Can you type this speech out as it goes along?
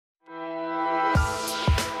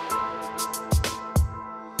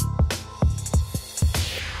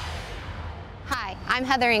I'm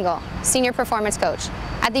Heather Engel, Senior Performance Coach.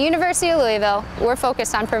 At the University of Louisville, we're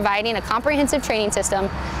focused on providing a comprehensive training system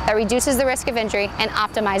that reduces the risk of injury and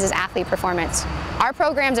optimizes athlete performance. Our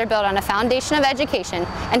programs are built on a foundation of education,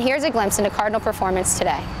 and here's a glimpse into Cardinal performance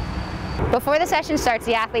today. Before the session starts,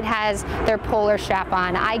 the athlete has their polar strap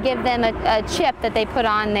on. I give them a chip that they put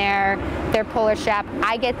on their polar strap.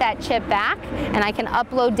 I get that chip back, and I can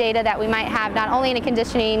upload data that we might have not only in a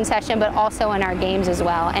conditioning session, but also in our games as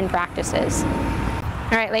well and practices.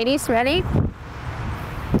 All right, ladies, ready?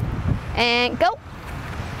 And go.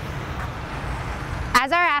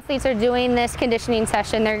 As our athletes are doing this conditioning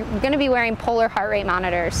session, they're going to be wearing polar heart rate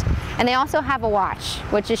monitors. And they also have a watch,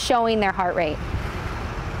 which is showing their heart rate.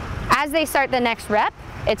 As they start the next rep,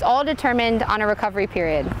 it's all determined on a recovery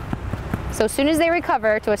period. So as soon as they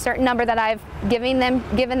recover to a certain number that I've given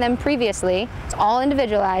them previously, it's all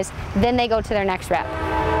individualized, then they go to their next rep.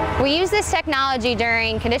 We use this technology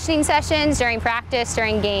during conditioning sessions, during practice,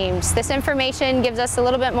 during games. This information gives us a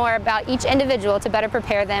little bit more about each individual to better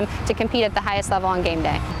prepare them to compete at the highest level on game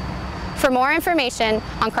day. For more information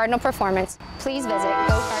on Cardinal performance, please visit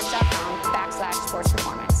GoCards.com.